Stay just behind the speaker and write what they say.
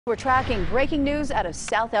We're tracking breaking news out of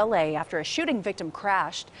South LA after a shooting victim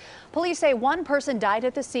crashed. Police say one person died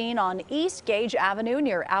at the scene on East Gage Avenue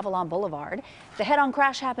near Avalon Boulevard. The head-on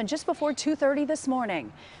crash happened just before 2:30 this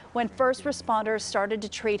morning. When first responders started to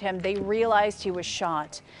treat him, they realized he was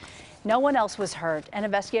shot. No one else was hurt, and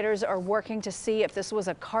investigators are working to see if this was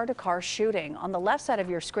a car-to-car shooting. On the left side of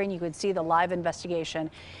your screen, you could see the live investigation.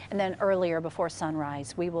 And then earlier before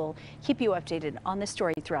sunrise, we will keep you updated on this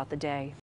story throughout the day.